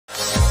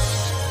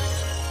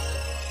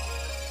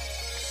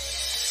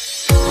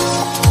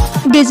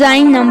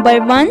Design number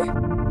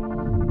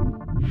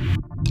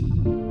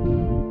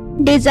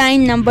 1,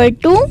 design number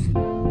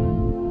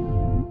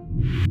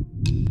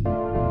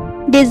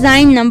 2,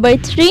 design number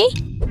 3,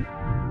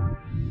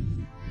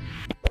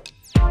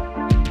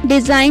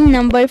 design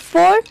number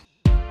 4,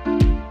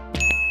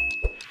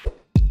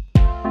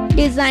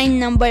 design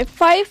number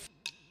 5,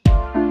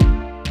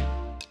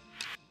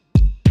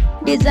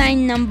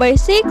 design number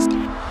 6,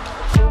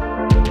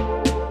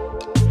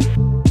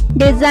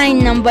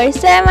 design number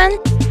 7,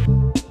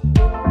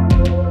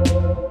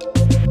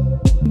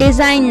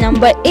 design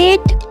number 8,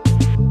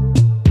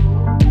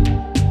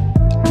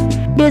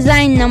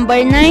 design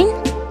number 9,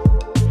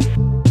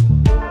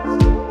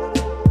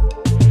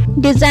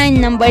 design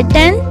number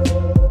 10,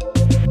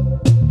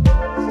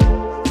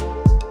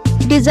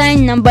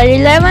 design number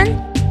 11,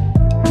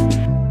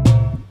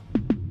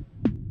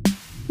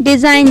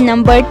 design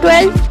number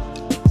 12,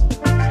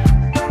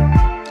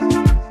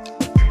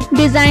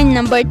 design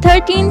number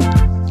 13,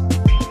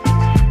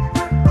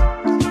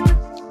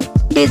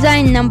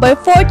 design number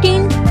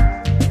 14,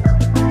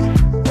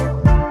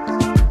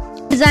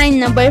 design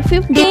number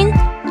 15,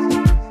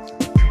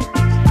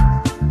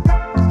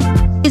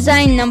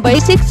 design number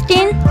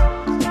 16,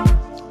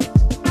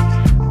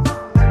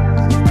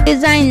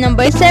 design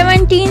number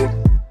 17,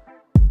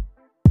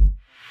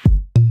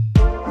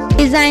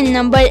 design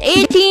number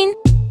 18,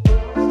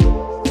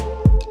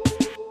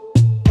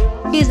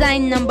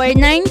 design number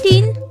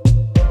 19,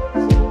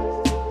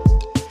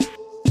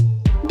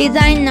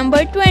 design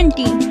number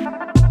 20,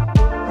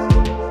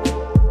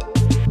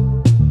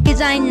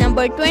 design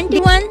number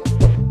 21,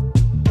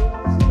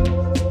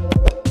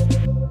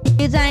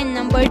 design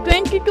number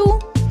 22,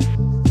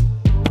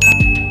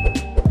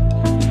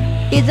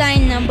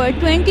 design number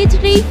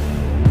 23,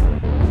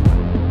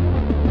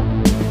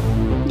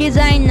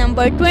 design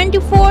number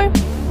 24,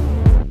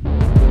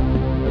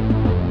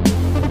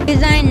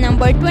 design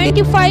number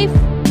 25,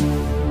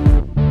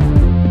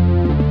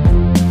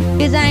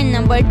 design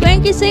number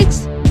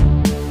 26,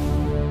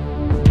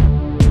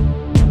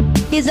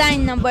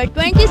 design number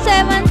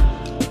 27,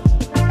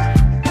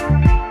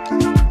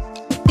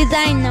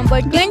 design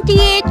number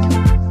 28,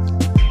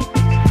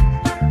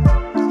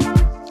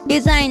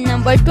 design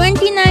number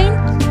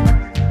 29,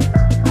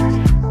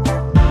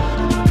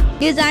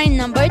 design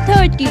number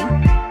 30,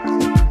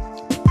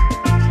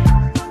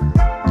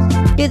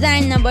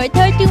 design number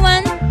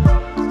 31,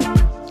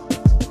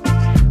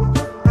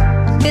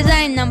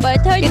 design number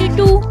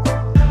 32,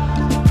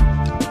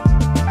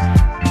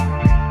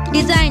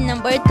 design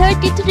number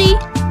 33,